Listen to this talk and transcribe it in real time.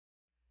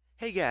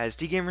Hey guys,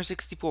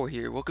 TGamer64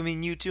 here,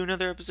 welcoming you to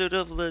another episode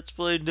of Let's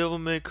Play Devil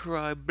May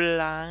Cry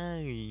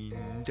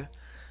Blind.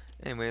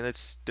 Anyway,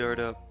 let's start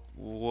up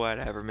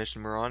whatever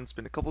mission we're on. It's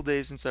been a couple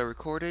days since I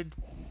recorded,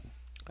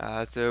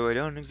 so I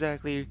don't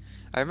exactly...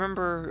 I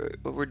remember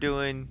what we're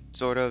doing,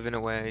 sort of, in a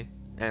way.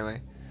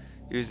 Anyway,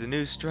 use the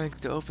new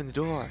strength to open the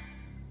door.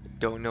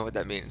 Don't know what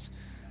that means.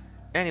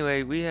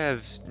 Anyway, we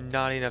have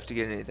not enough to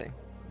get anything.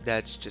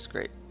 That's just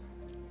great.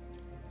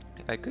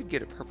 I could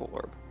get a purple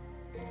orb.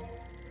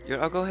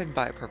 I'll go ahead and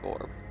buy a purple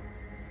orb.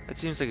 That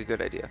seems like a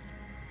good idea.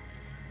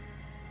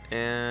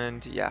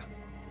 And yeah.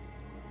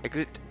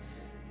 Exit.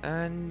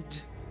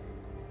 And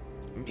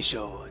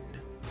mission.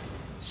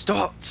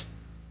 Start!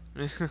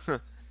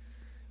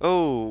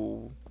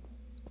 Oh.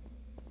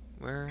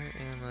 Where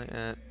am I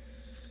at?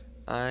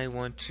 I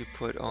want to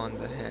put on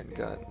the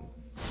handgun.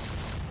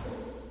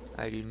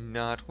 I do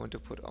not want to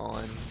put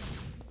on...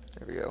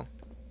 There we go.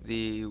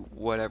 The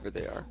whatever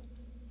they are.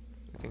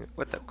 I think,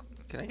 what the...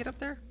 Can I get up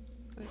there?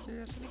 Out of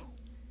curiosity?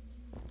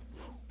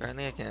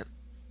 Apparently I can't.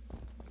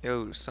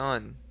 Yo,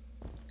 son.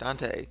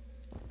 Dante.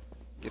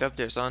 Get up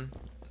there, son.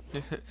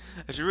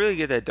 I should really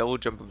get that double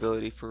jump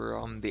ability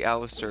for the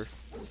Alistair.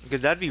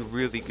 Because that'd be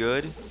really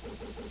good.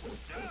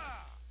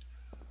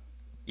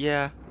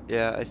 Yeah,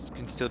 I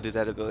can still do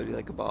that ability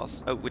like a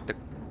boss. Oh, with the...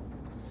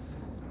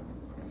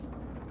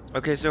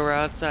 Okay, so we're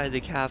outside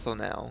the castle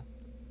now.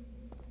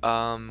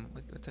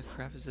 What the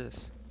crap is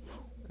this?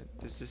 What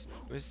does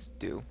this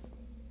do?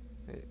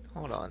 Wait,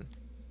 hold on.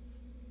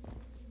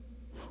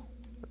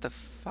 What the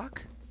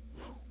fuck?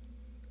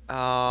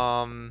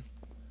 Alright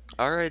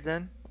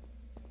then.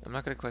 I'm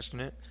not gonna question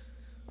it.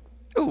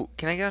 Ooh,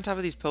 can I get on top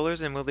of these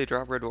pillars and will they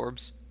drop red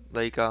orbs?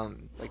 Like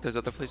those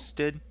other places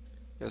did?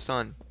 Yo,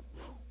 son.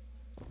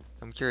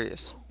 I'm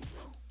curious.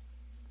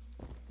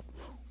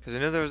 Cause I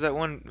know there was that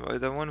one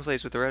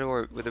place with the red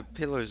orb, with the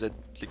pillars that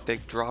they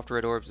dropped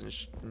red orbs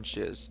and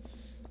shiz.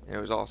 And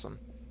it was awesome.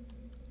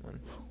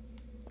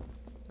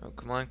 Oh,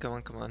 come on.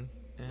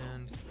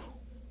 And...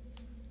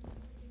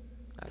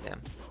 ah,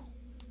 damn.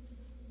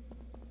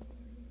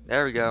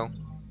 There we go.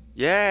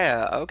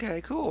 Yeah, okay,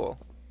 cool.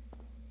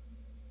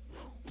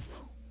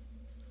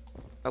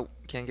 Oh,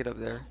 can't get up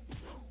there.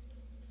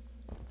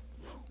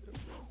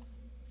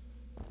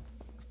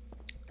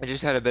 I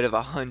just had a bit of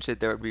a hunch that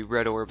there would be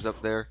red orbs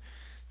up there.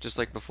 Just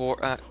like before.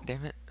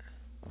 Damn it.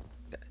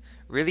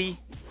 Really?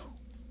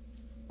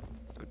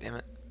 Oh, damn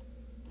it.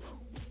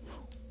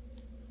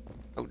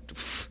 Oh,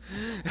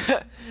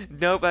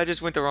 nope, I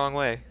just went the wrong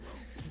way.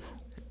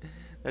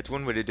 That's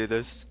one way to do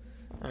this.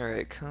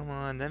 Alright, come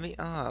on, let me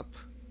up.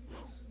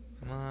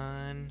 Come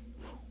on.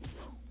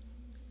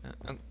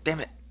 Oh,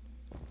 damn it.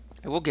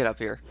 I will get up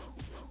here.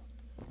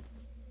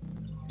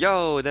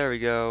 Yo, there we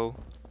go.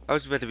 I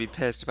was about to be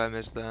pissed if I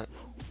missed that.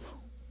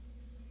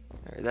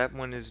 Alright, that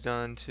one is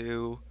done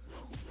too.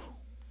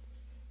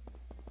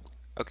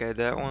 Okay,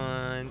 that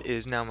one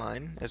is now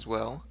mine as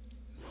well.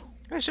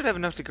 I should have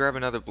enough to grab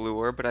another blue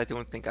orb, but I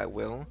don't think I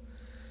will.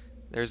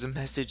 There's a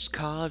message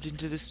carved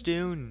into the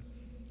stone.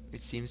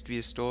 It seems to be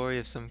a story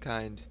of some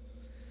kind.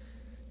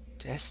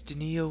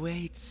 Destiny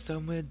awaits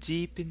somewhere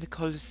deep in the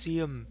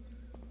Colosseum.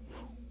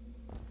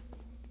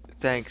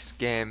 Thanks,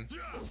 game.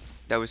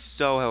 That was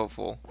so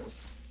helpful.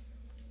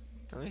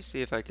 Let me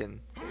see if I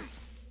can...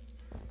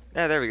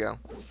 Yeah, there we go.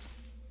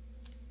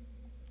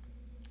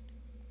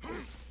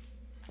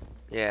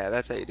 Yeah,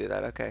 that's how you do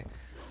that, okay.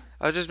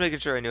 I was just making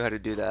sure I knew how to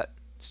do that,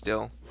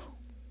 still.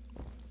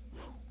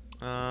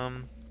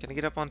 Can I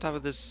get up on top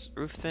of this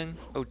roof thing?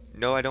 Oh,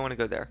 no, I don't want to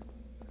go there.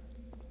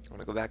 I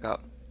want to go back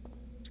up.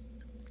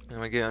 I'm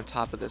gonna get on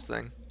top of this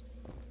thing.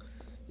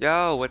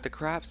 Yo, what the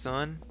crap,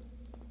 son?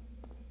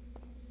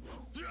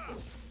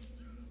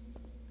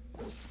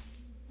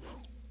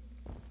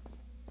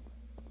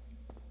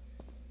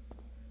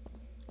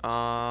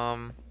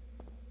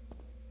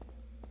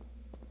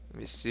 Let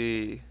me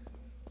see.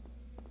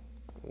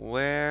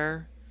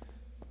 Where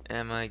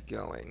am I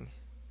going?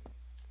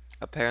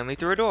 Apparently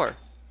through a door.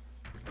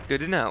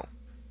 Good to know.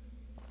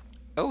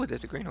 Oh,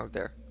 there's a green orb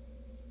there.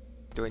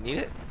 Do I need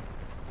it?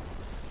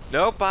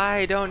 Nope,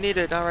 I don't need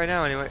it. Not right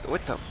now, anyway.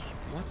 What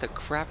the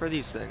crap are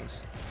these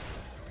things?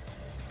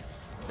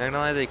 Not gonna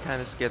lie, they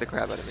kind of scare the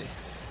crap out of me.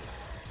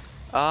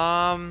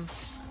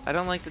 I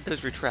don't like that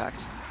those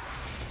retract.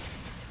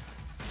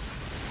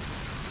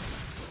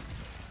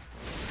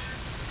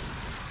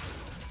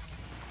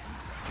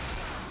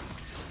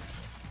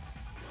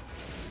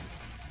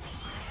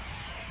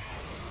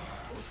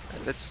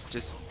 Let's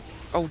just...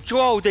 Oh,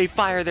 Joe, they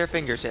fire their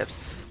fingertips.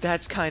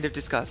 That's kind of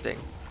disgusting.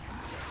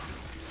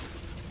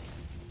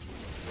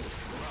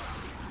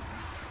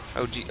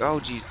 Oh, gee. Oh,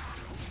 jeez.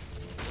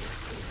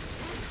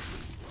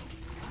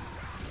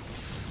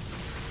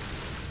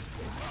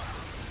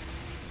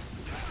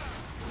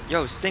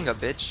 Yo, sting a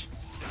bitch.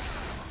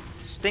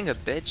 Sting a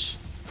bitch.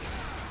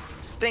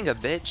 Sting a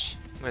bitch.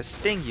 I'm gonna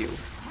sting you.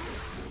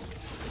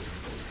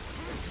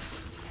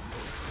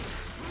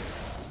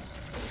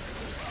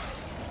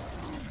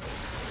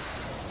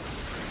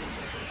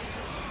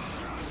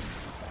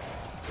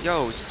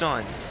 Yo,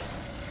 son.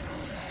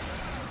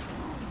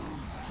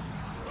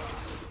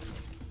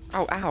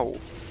 Oh, ow!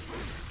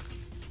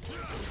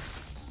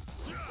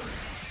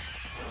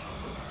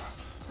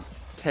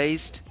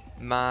 Taste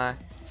my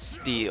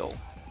steel.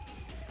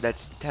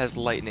 That has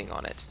lightning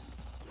on it.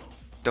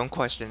 Don't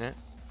question it.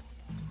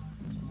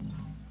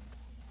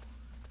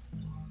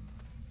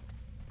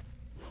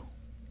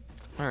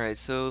 Alright,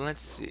 so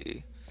let's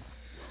see.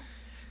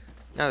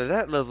 Now that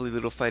that lovely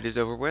little fight is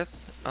over with,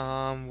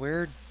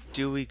 where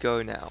do we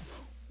go now?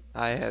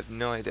 I have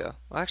no idea.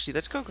 Well, actually,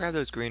 let's go grab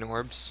those green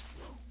orbs,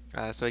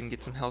 so I can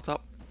get some health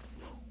up.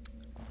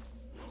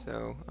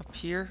 So, up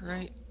here,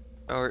 right?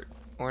 Or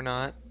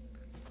not.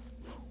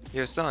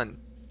 Your sun.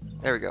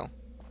 There we go.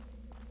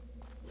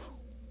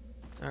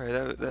 Alright,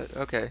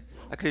 okay.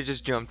 I could have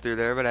just jumped through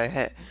there, but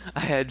I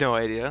had no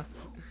idea.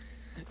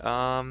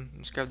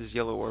 Let's grab this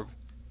yellow orb.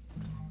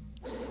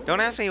 Don't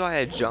ask me why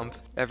I jump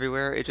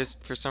everywhere. It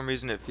just, for some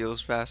reason, it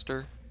feels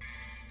faster.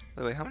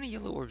 By the way, how many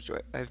yellow orbs do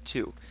I have?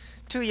 Two.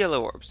 Two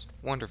yellow orbs.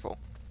 Wonderful.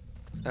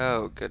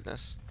 Oh,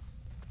 goodness.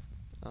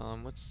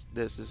 What's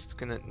this? Is this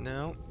gonna...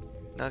 No.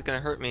 Not gonna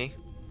hurt me.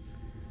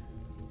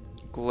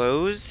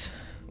 Glows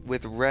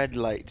with red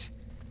light.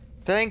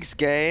 Thanks,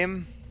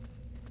 game!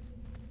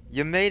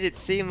 You made it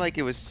seem like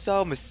it was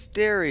so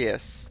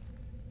mysterious.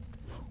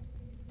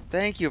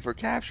 Thank you for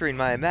capturing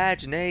my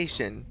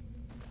imagination.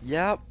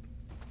 Yep.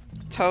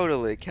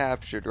 Totally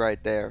captured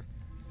right there.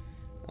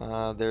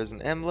 There's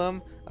an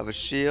emblem of a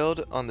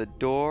shield on the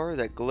door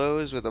that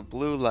glows with a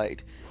blue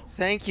light.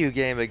 Thank you,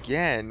 game,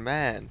 again,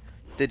 man.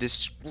 The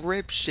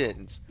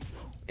descriptions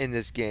in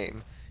this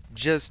game,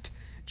 just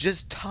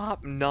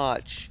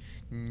top-notch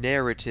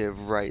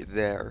narrative right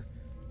there.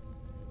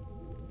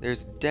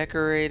 There's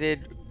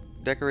decoration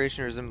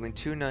resembling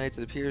two knights.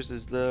 It appears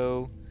as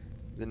though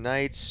the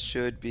knights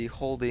should be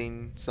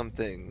holding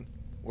something.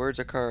 Words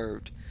are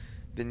carved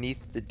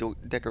beneath the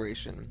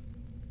decoration.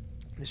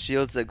 The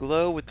shields that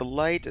glow with the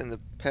light and the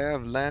pair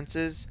of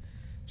lances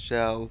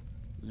shall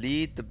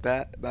lead the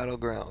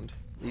battleground.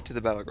 Lead to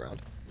the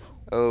battleground.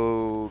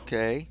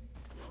 Okay.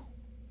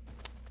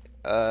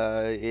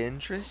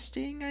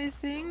 Interesting, I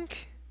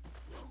think?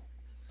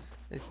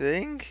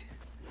 Anything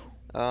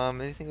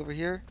over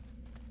here?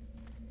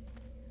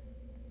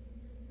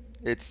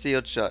 It's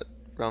sealed shut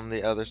from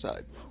the other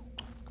side.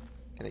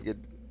 Can I get...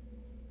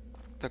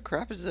 The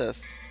crap is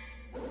this?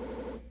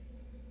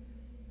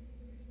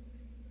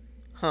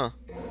 Huh.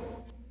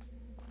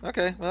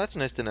 Okay, well that's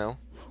nice to know.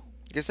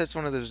 I guess that's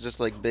one of those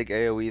just like big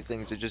AoE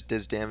things that just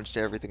does damage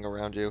to everything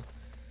around you.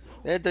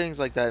 They had things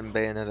like that in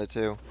Bayonetta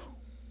too.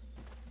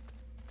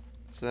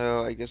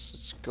 So I guess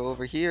let's go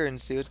over here and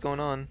see what's going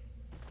on.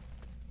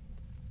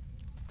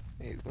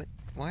 Hey, what?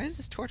 Why is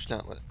this torch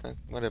not lit?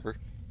 Whatever.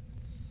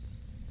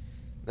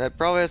 That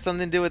probably has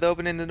something to do with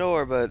opening the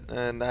door, but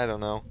I don't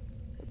know.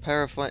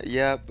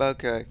 Yep,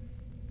 okay.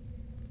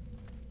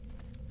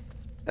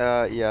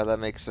 Yeah, that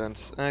makes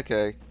sense.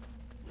 Okay.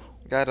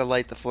 Gotta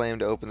light the flame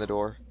to open the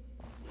door.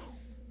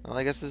 Well,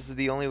 I guess this is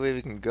the only way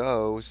we can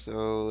go,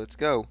 so let's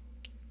go.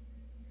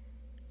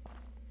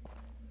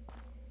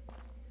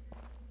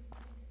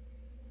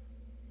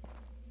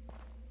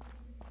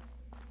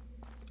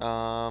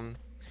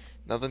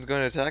 Nothing's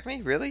going to attack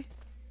me? Really?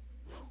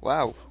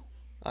 Wow.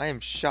 I am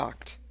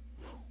shocked.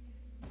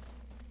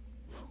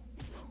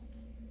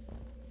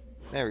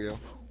 There we go.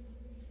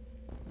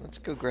 Let's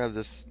go grab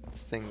this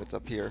thing that's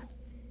up here.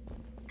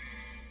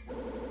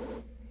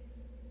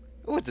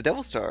 Oh, it's a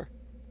Devil Star.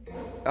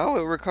 Oh,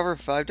 it'll recover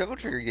 5 Devil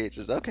Trigger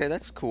gauges. Okay,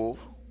 that's cool.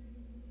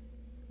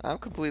 I'm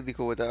completely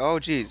cool with that. Oh,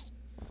 jeez.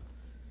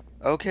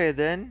 Okay,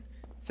 then.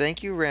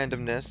 Thank you,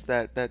 randomness.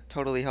 That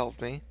totally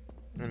helped me.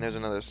 And there's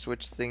another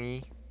switch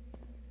thingy.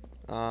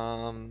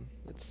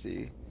 Let's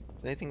see.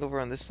 Anything over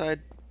on this side?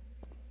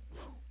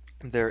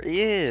 There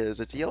is!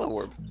 It's a yellow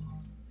orb.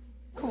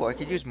 Cool, I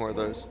could use more of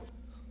those.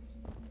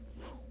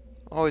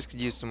 Always could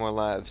use some more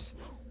lives.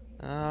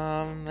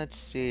 Let's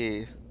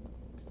see.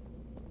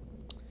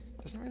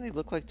 Doesn't really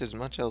look like there's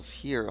much else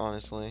here,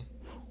 honestly.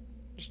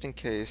 Just in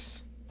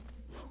case.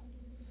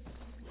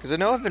 Because I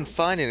know I've been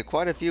finding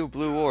quite a few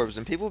blue orbs,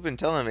 and people have been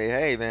telling me,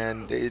 hey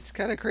man, it's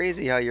kind of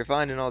crazy how you're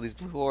finding all these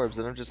blue orbs,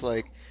 and I'm just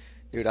like,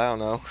 dude, I don't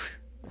know.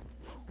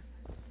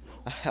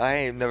 I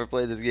ain't never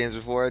played these games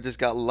before, I just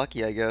got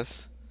lucky, I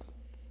guess.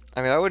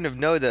 I mean, I wouldn't have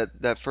known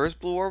that first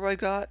blue orb I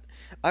got,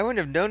 I wouldn't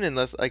have known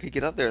unless I could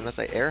get up there, unless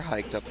I air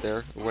hiked up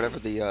there, or whatever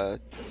the,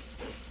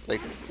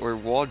 like, or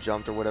wall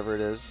jumped, or whatever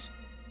it is.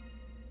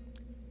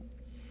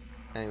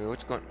 Anyway,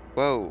 what's going...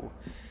 Whoa.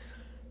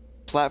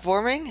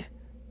 Platforming?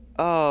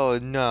 Oh,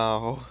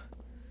 no.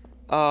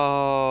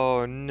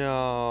 Oh,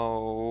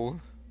 no.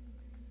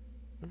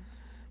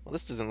 Well,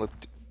 this doesn't look...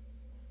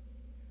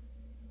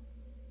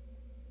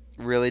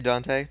 Really,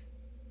 Dante?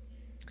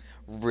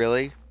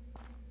 Really?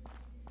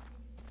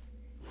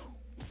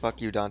 Fuck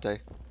you, Dante.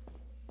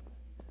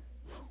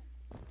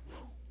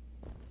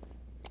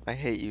 I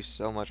hate you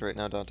so much right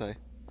now, Dante.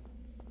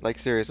 Like,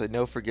 seriously,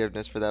 no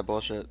forgiveness for that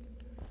bullshit.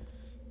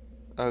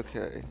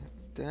 Okay.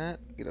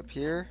 Get up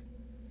here.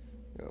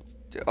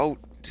 Oh,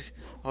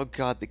 oh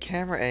god, the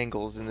camera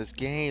angles in this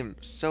game,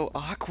 so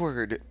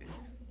awkward.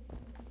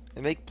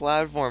 They make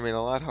platforming a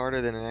lot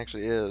harder than it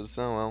actually is.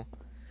 So well,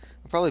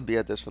 I'll probably be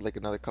at this for like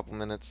another couple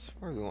minutes.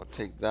 Probably won't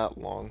take that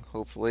long,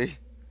 hopefully.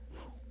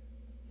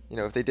 You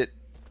know, if they did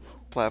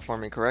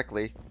platforming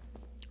correctly,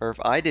 or if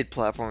I did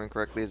platforming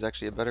correctly is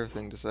actually a better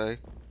thing to say.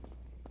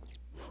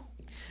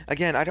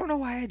 Again, I don't know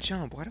why I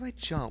jump. Why do I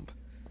jump?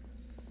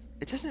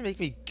 It doesn't make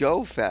me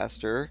go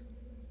faster.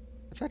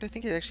 In fact, I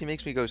think it actually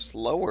makes me go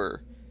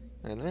slower.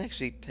 Alright, let me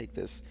actually take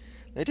this.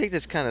 Let me take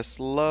this kind of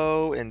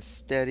slow and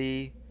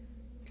steady,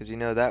 because you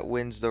know that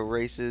wins the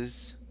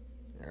races.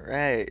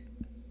 Alright.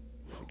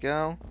 There we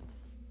go.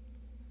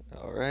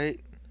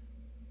 Alright.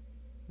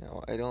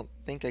 Now, I don't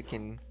think I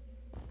can...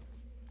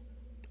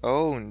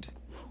 Owned.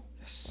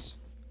 Yes.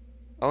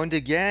 Owned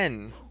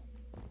again.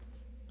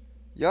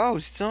 Yo,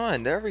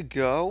 son, there we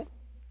go.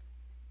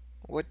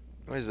 What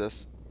is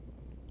this?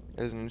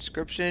 There's an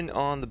inscription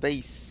on the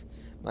base.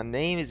 My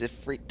name is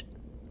Ifrit.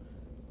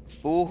 The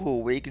fool who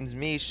awakens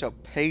me shall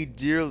pay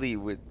dearly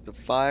with the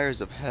fires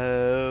of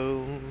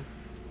hell.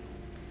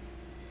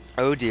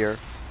 Oh dear.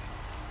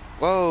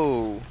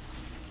 Whoa.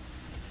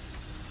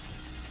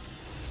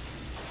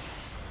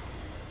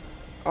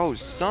 Oh,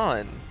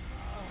 son.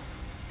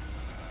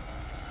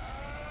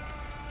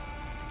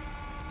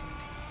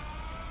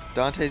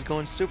 Dante's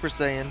going Super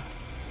Saiyan.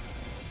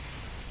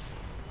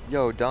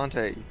 Yo,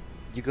 Dante,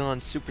 you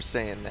gone Super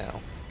Saiyan now,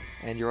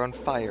 and you're on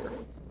fire.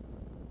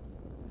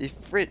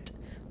 Ifrit,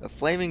 a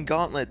flaming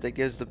gauntlet that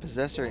gives the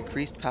possessor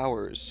increased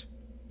powers.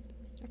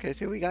 Okay,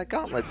 so we got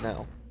gauntlets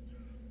now.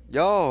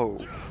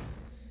 Yo!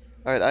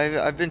 Alright,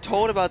 I've been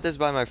told about this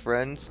by my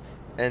friends,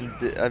 and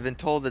I've been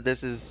told that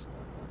this is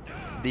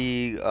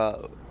the,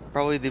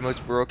 probably the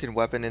most broken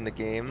weapon in the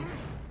game.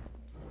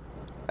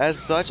 As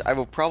such, I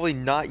will probably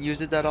not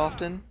use it that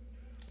often.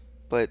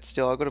 But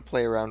still, I'll go to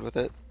play around with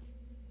it.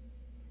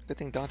 Good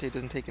thing Dante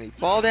doesn't take any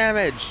fall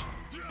damage!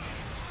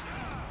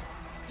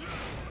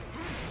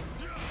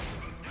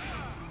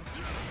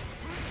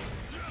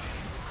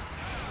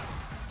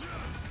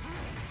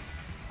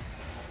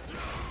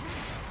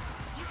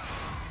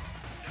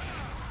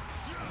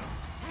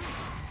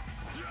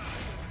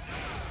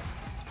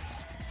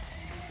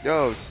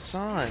 Yo,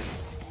 son!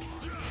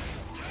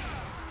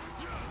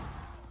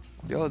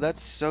 Yo,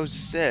 that's so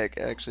sick,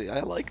 actually.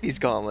 I like these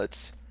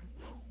gauntlets.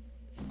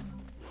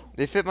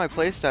 They fit my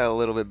playstyle a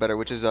little bit better,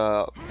 which is,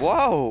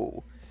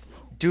 whoa!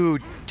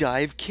 Dude,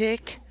 dive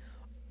kick?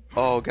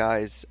 Oh,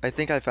 guys, I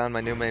think I found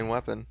my new main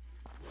weapon.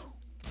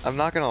 I'm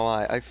not gonna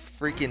lie, I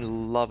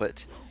freaking love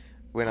it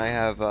when I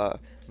have,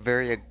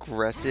 very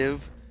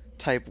aggressive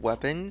type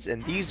weapons,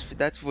 and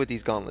that's what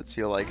these gauntlets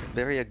feel like.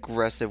 Very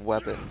aggressive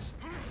weapons.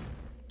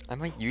 I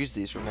might use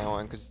these from now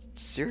on, because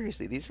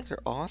seriously, these things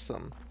are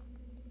awesome.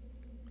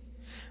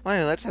 Well,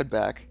 anyway, let's head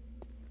back.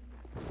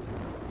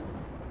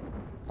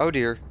 Oh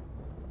dear.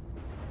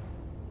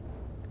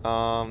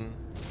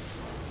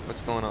 What's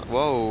going on?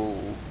 Whoa.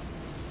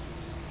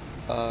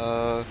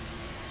 Oh.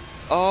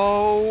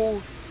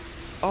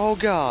 Oh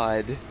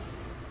God.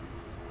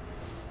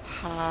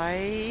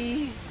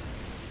 Hi.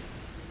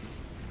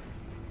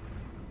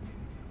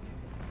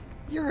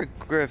 You're a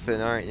griffin,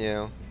 aren't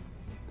you?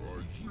 Are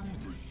you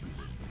the human,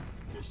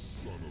 the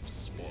son of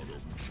Sparta who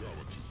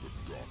challenges the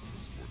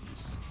darkness for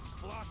this?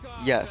 Block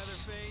off,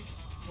 Yes. Leatherface,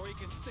 or you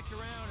can stick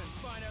around and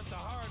find out the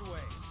hard way.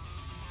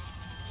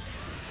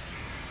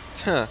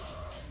 Huh.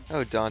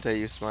 Oh, Dante,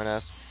 you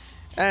smartass.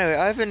 Anyway,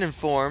 I've been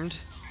informed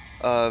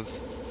of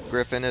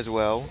Griffin as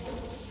well.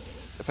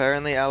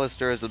 Apparently,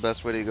 Alistair is the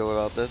best way to go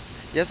about this.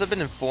 Yes, I've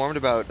been informed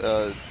about,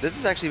 this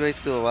is actually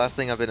basically the last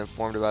thing I've been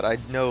informed about. I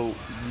know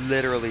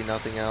literally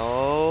nothing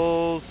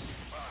else.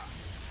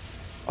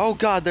 Oh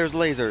God, there's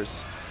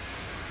lasers.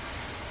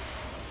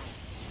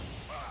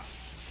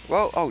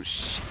 Whoa, oh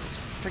shit,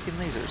 there's freaking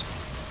lasers.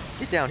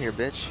 Get down here,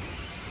 bitch.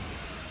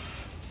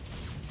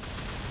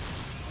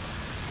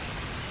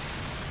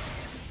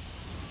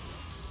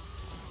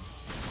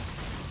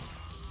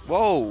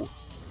 Whoa!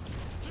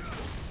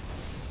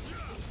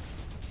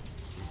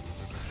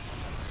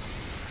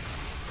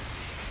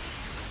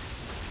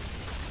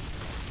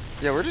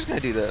 Yeah, we're just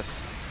gonna do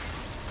this.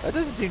 That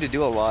doesn't seem to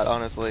do a lot,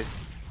 honestly.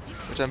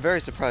 Which I'm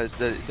very surprised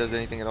that it does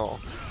anything at all.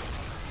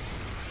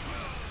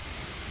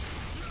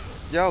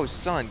 Yo,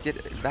 son,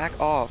 get back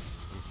off.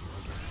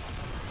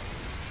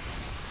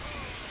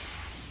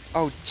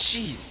 Oh,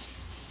 jeez.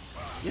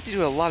 You have to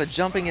do a lot of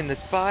jumping in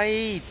this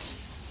fight.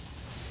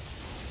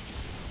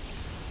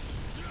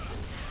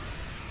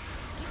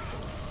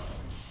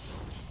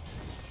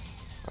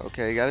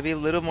 Okay, you gotta be a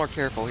little more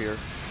careful here.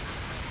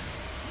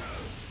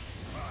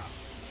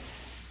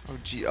 Oh,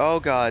 gee. Oh,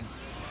 God.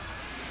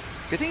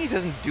 Good thing he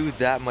doesn't do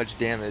that much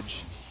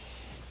damage.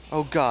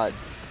 Oh, God.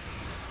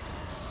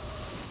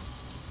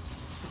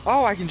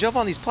 Oh, I can jump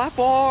on these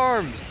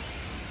platforms!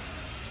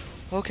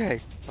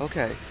 Okay,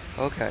 okay,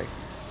 okay.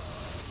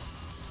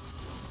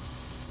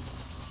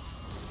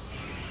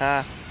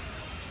 Ah.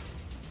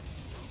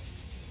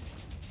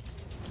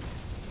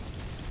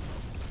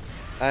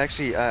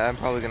 I'm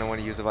probably going to want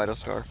to use a Vital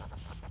Star.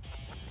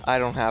 I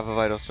don't have a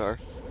Vital Star.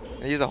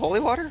 Can I use a Holy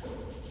Water?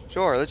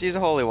 Sure, let's use a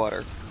Holy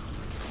Water.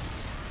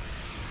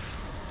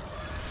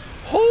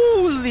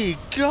 Holy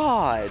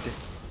God!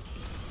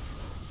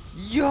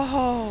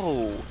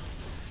 Yo!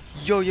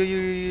 Yo, yo, yo,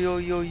 yo,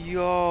 yo,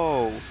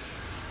 yo!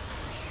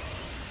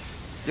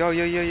 Yo,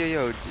 yo, yo, yo,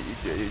 yo,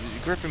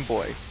 Griffin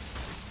boy.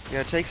 You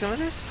gonna take some of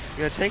this?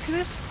 You gonna take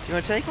this? You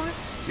gonna take one?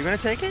 You gonna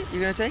take it? You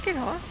gonna take it,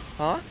 huh?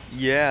 Huh?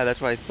 Yeah, that's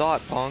what I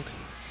thought, punk.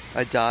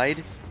 I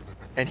died,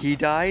 and he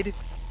died.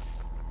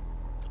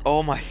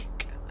 Oh my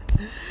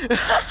God.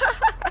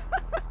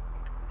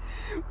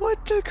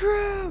 What the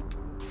crap?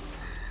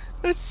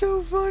 That's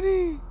so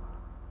funny.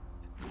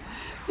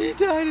 He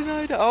died and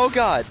I died. Oh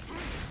God.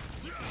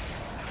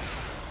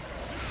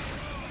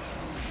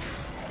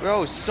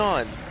 Oh,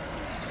 son.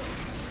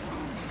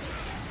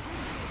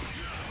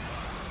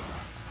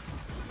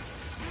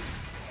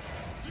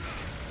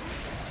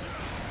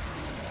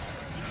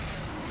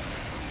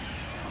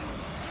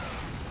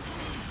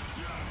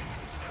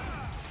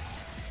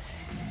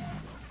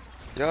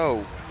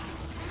 Yo.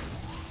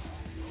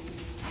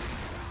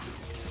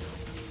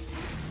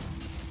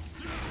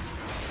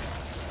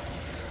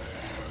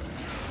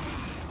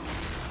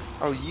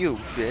 Oh, you,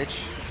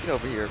 bitch. Get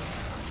over here.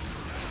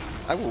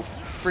 I will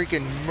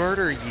freaking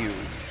murder you.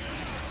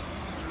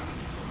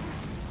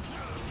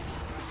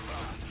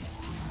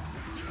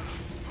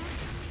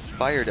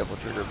 Fire Devil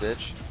Trigger,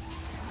 bitch.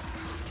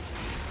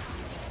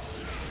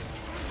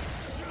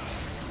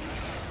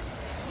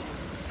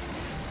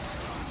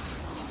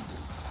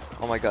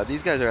 Oh my God,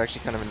 these guys are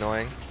actually kind of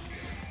annoying.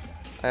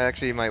 I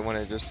actually might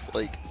want to just,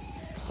 like...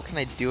 What can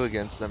I do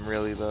against them,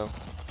 really, though?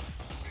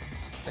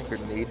 Can I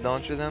grenade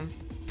launcher them?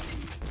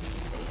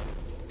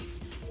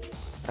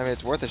 I mean,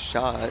 it's worth a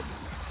shot.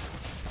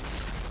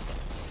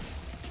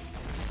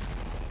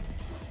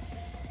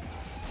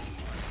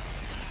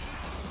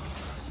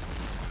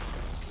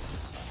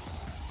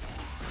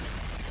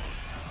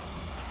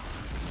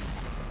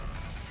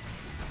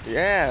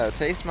 Yeah,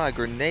 taste my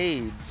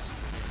grenades.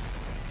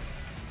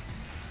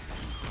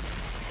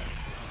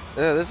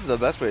 Yeah, this is the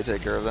best way to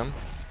take care of them.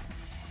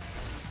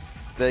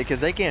 Because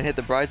they can't hit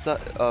the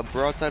broadside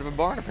of a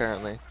barn,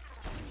 apparently.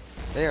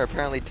 They are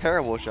apparently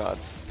terrible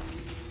shots.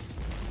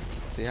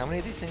 Let's see, how many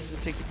of these things does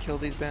it take to kill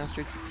these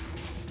bastards?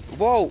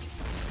 Whoa!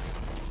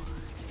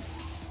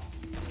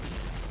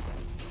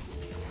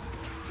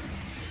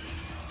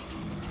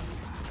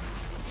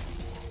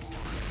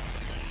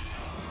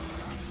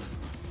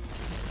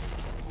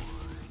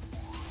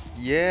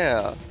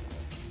 Yeah.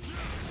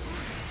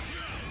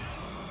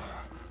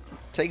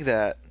 Take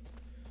that.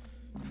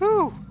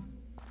 Whew.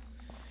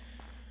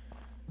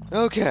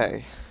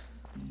 Okay.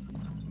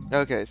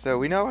 Okay, so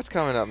we know what's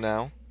coming up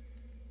now.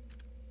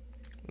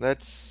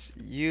 Let's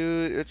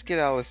get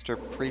Alistair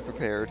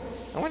pre-prepared.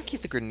 I want to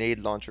keep the grenade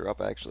launcher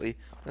up, actually.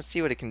 Let's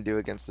see what it can do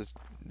against this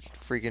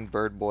freaking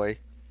bird boy.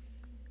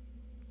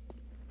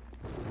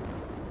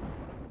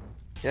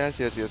 Yes,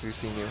 yes, yes, we've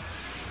seen you.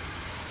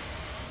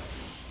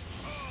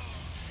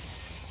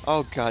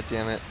 Oh, God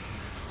damn it.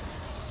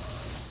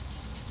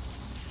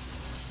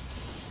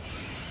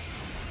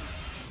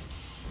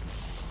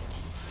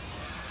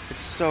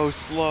 It's so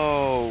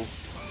slow.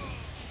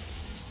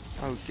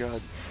 Oh,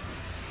 God.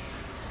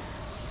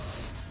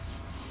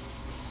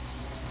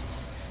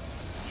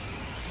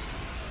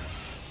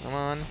 Come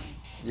on.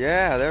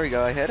 Yeah, there we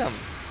go. I hit him.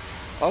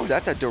 Oh,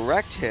 that's a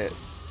direct hit.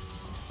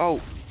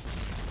 Oh.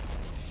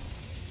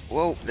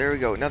 Whoa, there we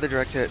go. Another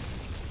direct hit.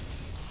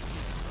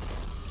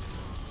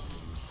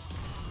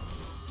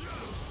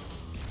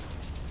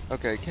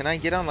 Okay, can I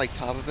get on, like,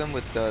 top of him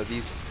with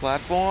these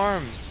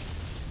platforms?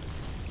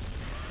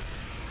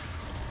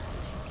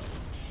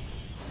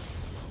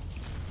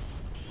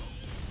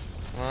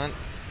 Come on.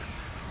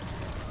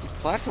 These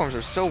platforms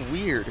are so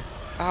weird.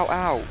 Ow,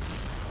 ow.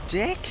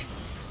 Dick?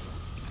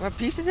 You want a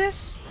piece of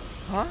this?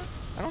 Huh?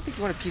 I don't think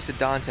you want a piece of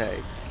Dante.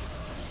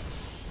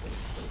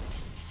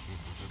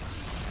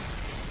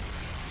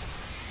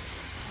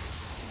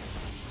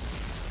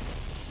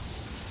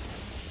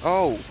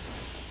 Oh.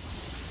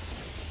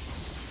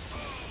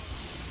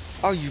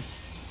 Oh, you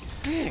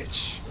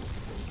bitch.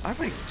 I'm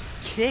gonna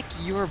kick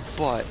your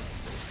butt.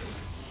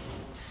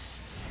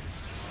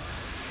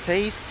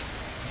 Taste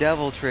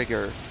Devil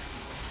Trigger.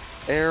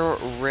 Air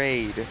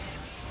Raid.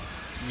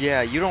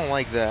 Yeah, you don't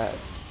like that.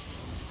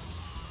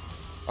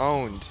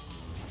 Owned.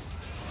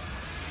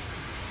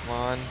 Come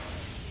on.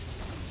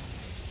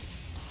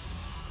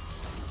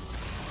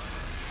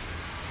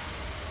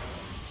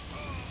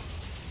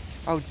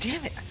 Oh,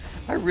 damn it.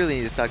 I really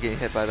need to stop getting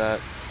hit by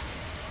that.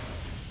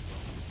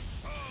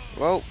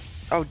 Whoa.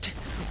 Oh,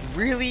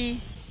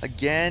 really?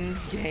 Again?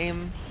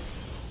 Game?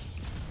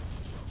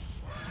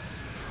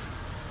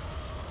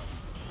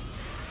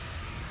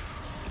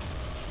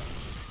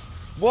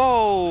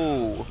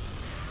 Whoa!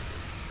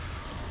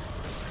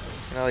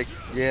 And I like,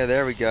 yeah,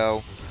 there we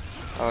go.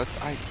 Oh,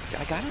 I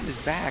got on his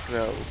back,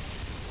 though.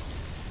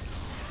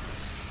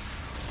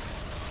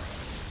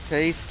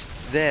 Taste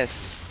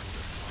this.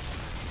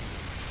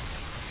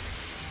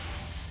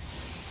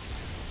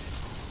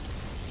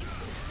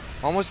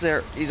 Almost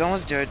there. He's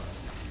almost dead.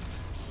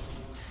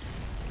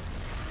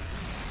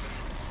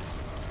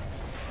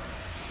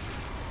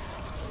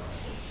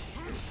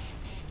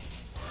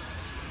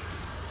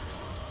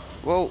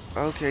 Whoa,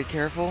 okay,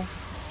 careful.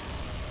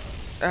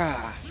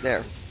 Ah,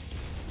 there.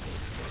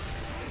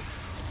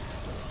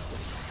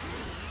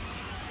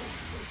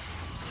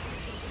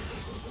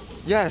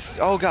 Yes!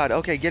 Oh god,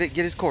 okay, get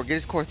his core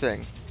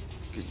thing.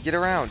 Get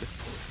around.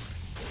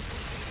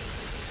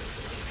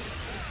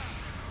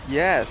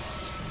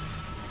 Yes!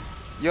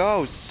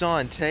 Yo,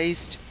 son,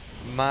 taste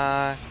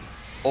my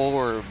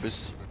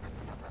orbs.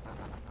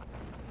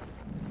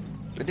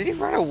 Did he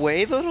run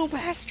away, the little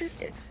bastard?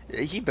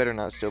 He better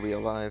not still be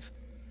alive.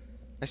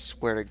 I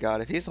swear to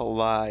God, if he's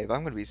alive,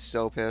 I'm gonna be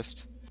so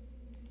pissed.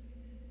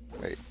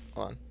 Wait,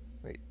 hold on.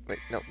 Wait,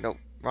 no.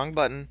 Wrong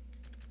button.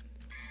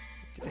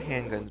 Get the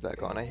handguns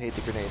back on. I hate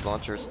the grenade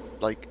launchers,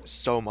 like,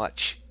 so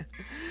much.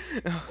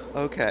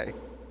 Okay.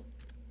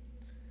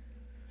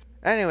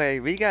 Anyway,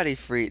 we got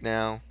Ifrit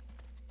now.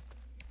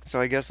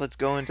 So I guess let's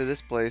go into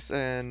this place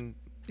and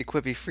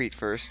equip Ifrit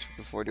first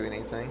before doing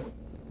anything.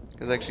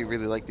 Because I actually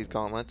really like these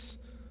gauntlets.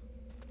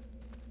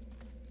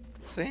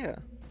 So yeah,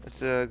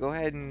 let's go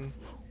ahead and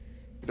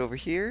get over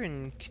here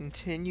and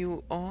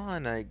continue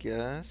on, I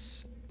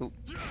guess. Ooh.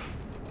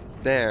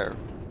 There.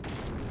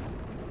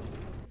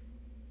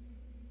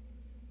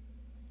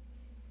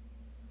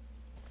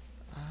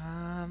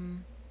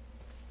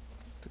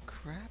 The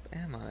crap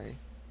am I?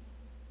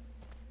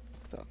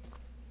 The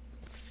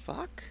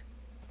fuck?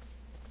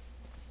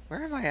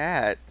 Where am I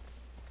at?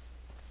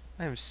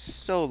 I am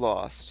so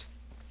lost.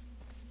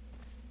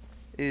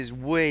 It is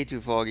way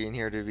too foggy in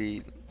here to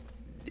be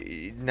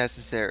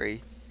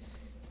necessary.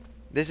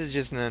 This is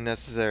just an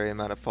unnecessary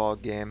amount of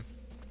fog game.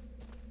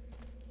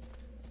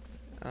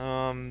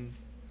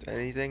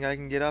 Anything I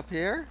can get up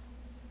here?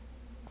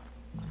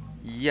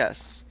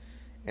 Yes.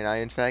 And I,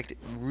 in fact,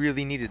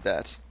 really needed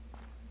that.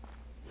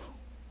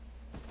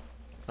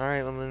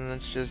 Alright, well then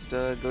let's just,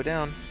 go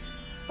down.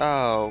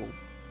 Oh.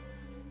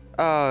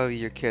 Oh,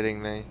 you're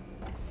kidding me.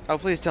 Oh,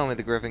 please tell me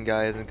the Griffin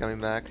guy isn't coming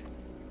back.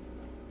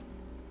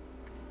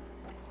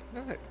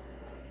 What?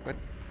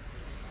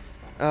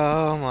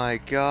 Oh my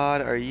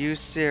god, are you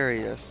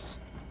serious?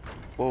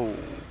 Whoa.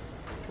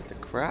 What the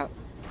crap?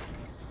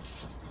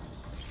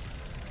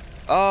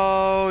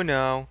 Oh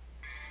no.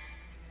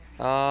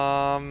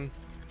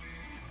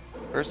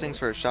 First things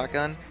first,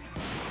 shotgun.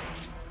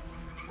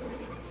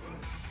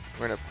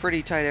 We're in a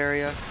pretty tight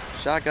area.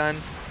 Shotgun,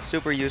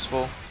 super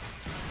useful.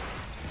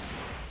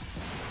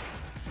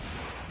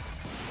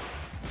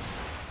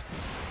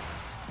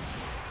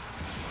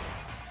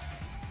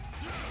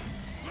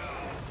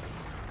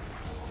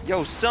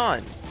 Yo,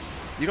 son!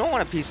 You don't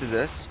want a piece of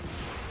this.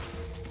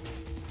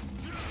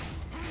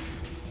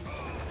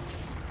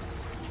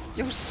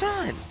 Yo,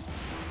 son!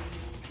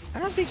 I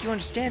don't think you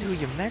understand who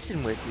you're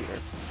messing with here.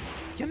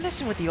 You're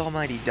messing with the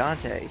almighty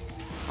Dante.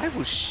 I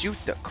will shoot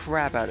the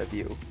crap out of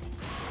you.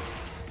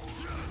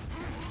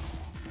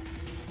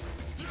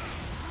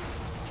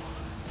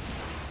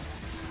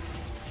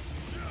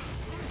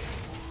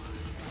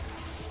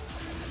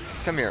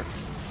 Come here.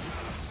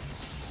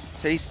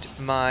 Taste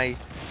my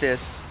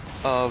fists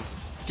of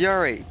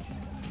fury.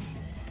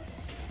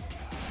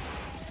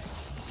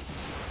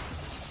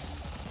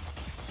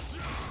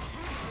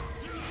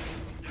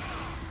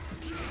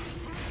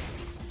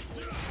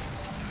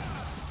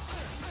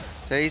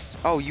 Taste.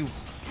 Oh, you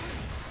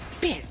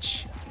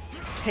bitch.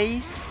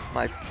 Taste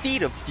my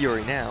feet of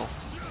fury now.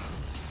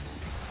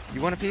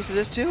 You want a piece of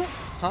this too?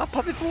 Huh,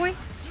 puppet boy?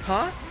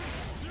 Huh?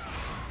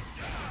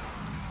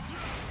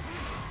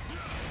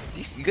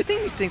 Good thing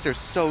these things are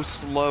so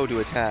slow to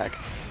attack.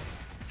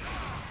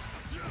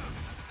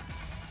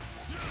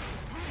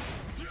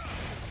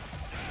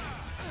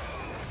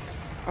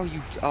 Oh,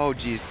 you. Oh,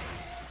 jeez.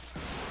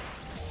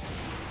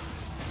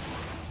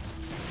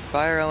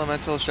 Fire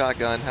elemental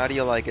shotgun. How do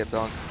you like it,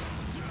 Bunk?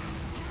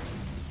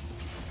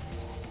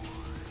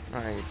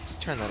 Alright,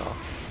 just turn that off.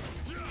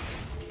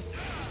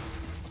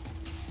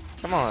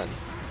 Come on.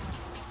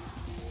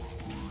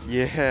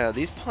 Yeah,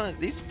 this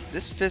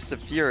Fists of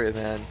Fury,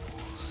 man.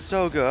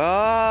 So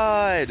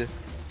good!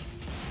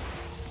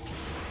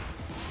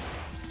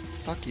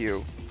 Fuck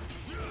you.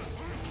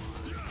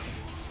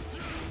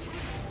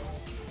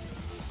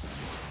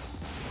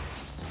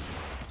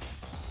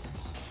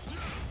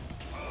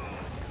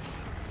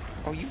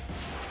 Oh, you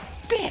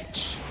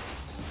bitch!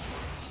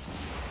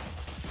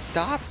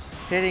 Stop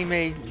hitting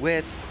me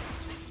with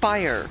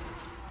fire!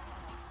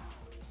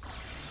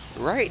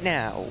 Right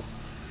now!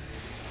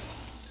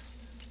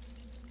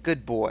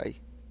 Good boy.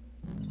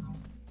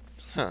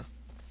 Huh.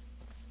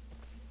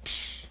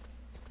 Psh.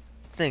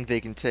 Think they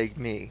can take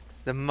me,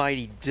 the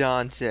mighty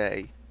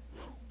Dante.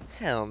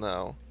 Hell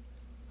no.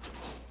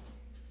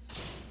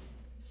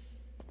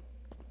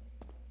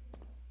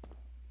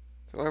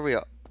 So where are we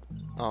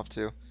off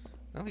to?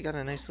 Well, we got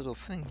a nice little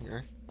thing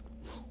here.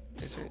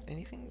 Is there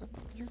anything up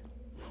here?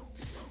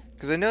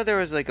 Because I know there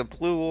was like a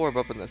blue orb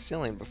up in the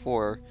ceiling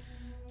before.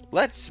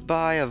 Let's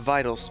buy a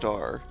Vital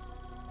Star.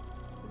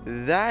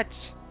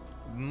 That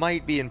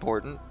might be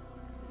important.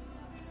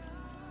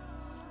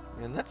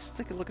 And let's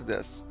take a look at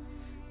this.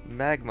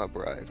 Magma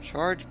Bribe.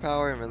 Charge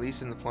power and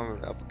release in the form of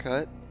an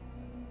uppercut.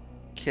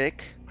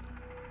 Kick.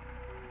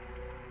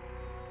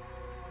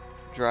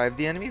 drive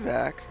the enemy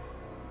back.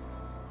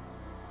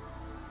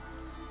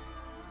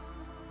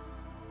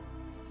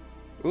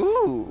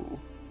 Ooh.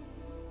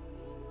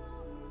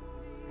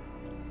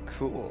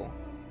 Cool.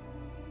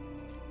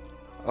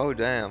 Oh,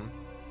 damn.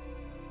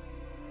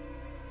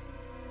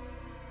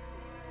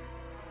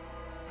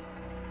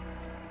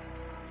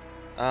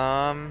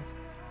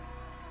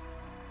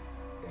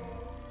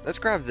 Let's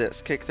grab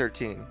this. Kick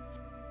 13.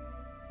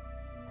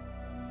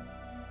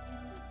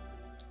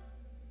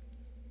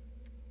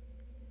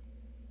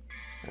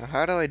 Now,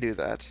 how do I do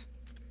that?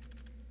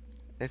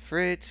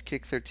 Ifrit,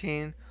 kick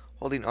 13,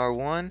 holding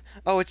R1.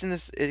 Oh, it's in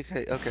this.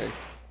 Okay, okay.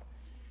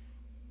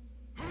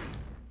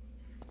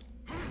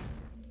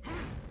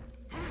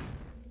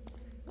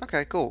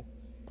 Okay, cool.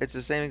 It's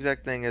the same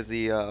exact thing as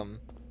the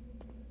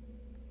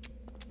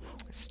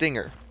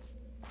Stinger.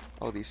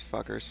 Oh, these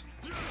fuckers.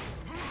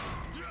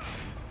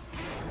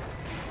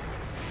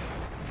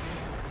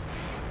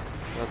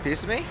 Want a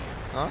piece of me?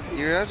 Huh?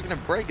 You're just gonna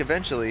break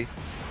eventually.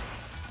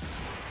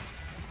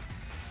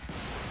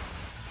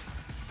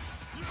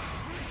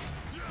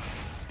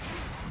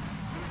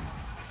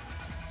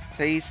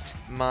 Taste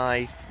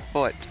my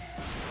foot.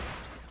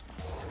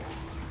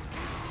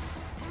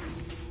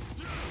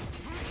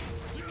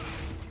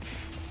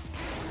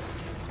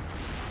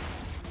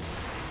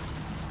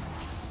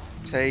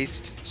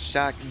 Taste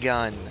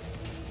shotgun.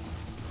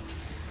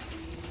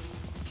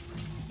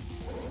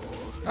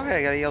 Okay,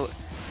 I gotta yell.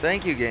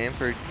 Thank you, game,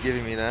 for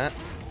giving me that.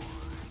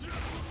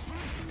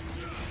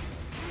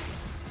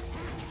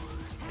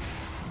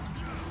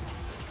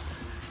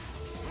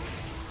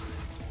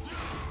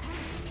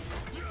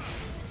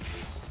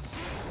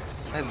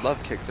 I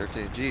love kick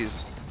 13,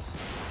 jeez.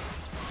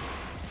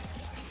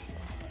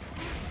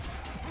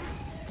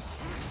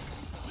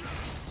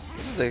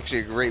 This is actually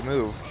a great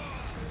move.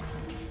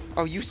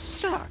 Oh, you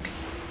suck!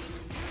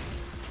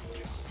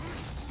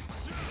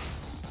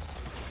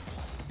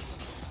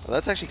 Well,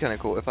 that's actually kind of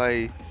cool. If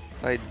I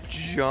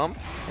jump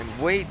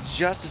and wait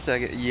just a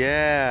second,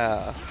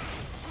 yeah.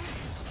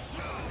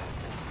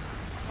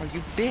 Oh,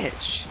 you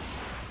bitch!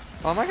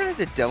 Oh, am I gonna have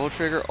to devil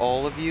trigger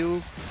all of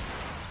you?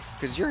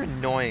 Because you're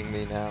annoying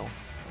me now.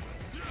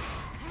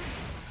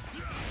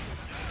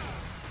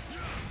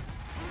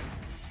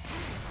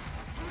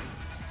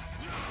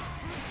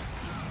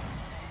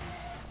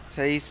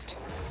 Taste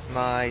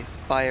my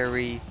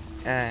fiery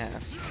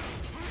ass.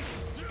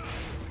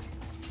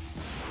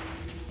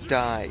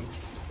 Die.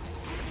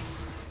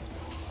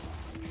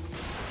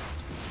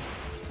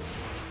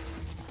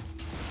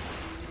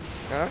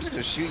 Now I'm just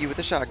gonna shoot you with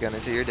a shotgun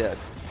until you're dead.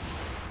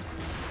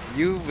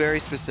 You very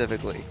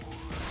specifically.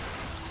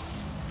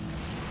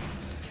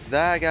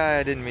 That guy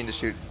I didn't mean to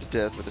shoot to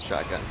death with a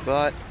shotgun,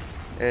 but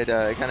it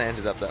kind of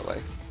ended up that way.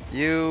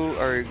 You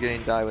are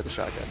getting die with a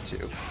shotgun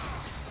too.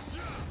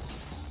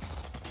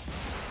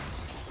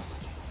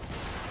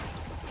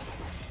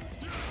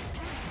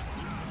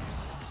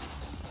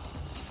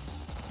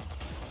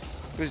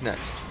 Who's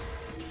next?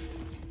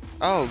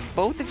 Oh,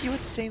 both of you at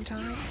the same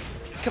time?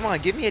 Come on,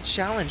 give me a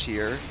challenge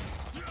here.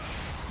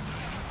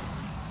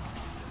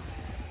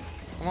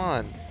 Come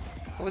on.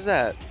 What was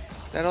that?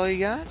 That all you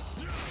got?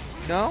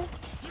 No?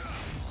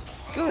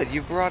 Good,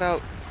 you brought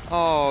out...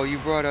 Oh, you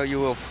brought out your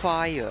little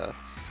fire.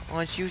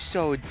 Aren't you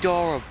so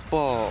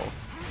adorable?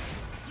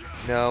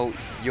 No,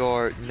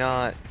 you're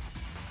not.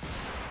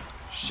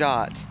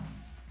 Shot.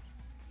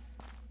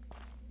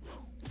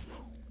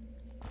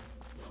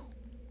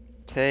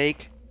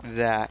 Take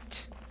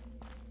that.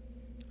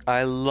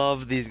 I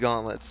love these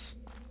gauntlets.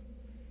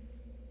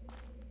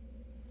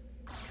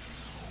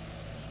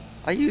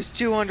 I used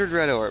 200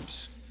 red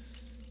orbs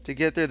to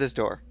get through this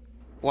door.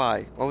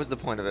 Why? What was the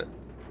point of it?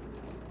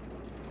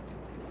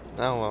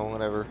 Oh well,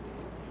 whatever.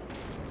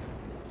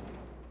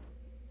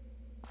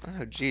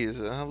 Oh jeez,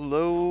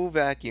 hello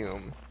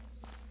vacuum.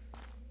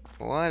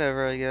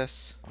 Whatever, I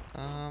guess.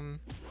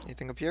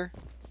 Anything up here?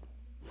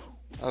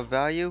 Of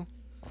value?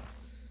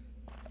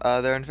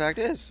 There in fact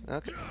is.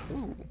 Okay.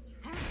 Ooh.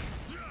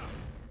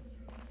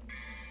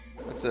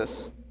 What's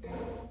this?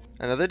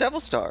 Another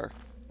Devil Star.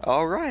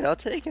 Alright, I'll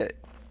take it.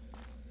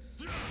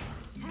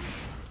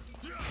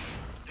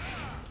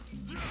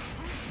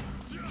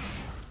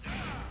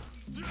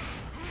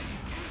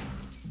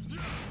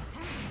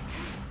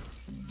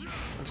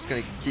 I'm just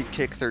gonna keep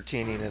kick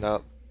 13ing it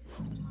up.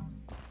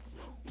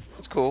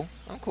 That's cool.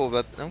 I'm cool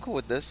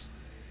with this.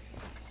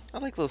 I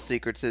like little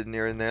secrets hidden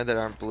here and there that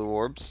aren't blue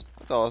orbs.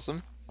 That's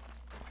awesome.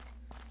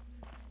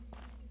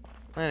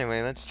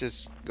 Anyway, let's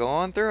just go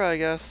on through, I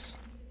guess.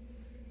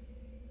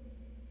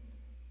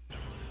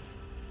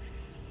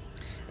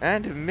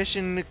 And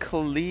mission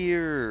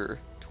clear.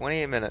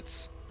 28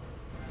 minutes.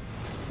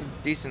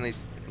 Decently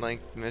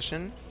length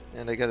mission.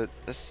 And I got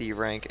a C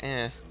rank.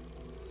 Eh.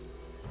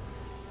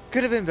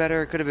 Could have been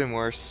better, could have been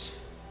worse.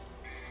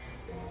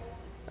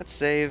 Let's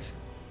save.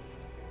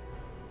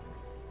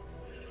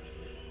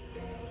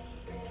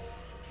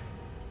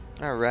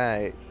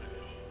 Alright.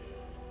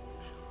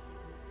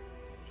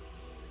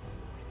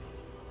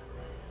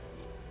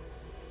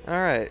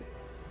 Alright.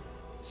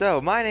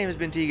 So, my name has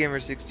been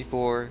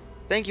TGamer64.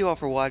 thank you all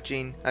for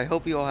watching. I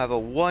hope you all have a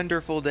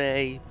wonderful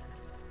day.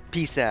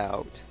 Peace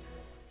out.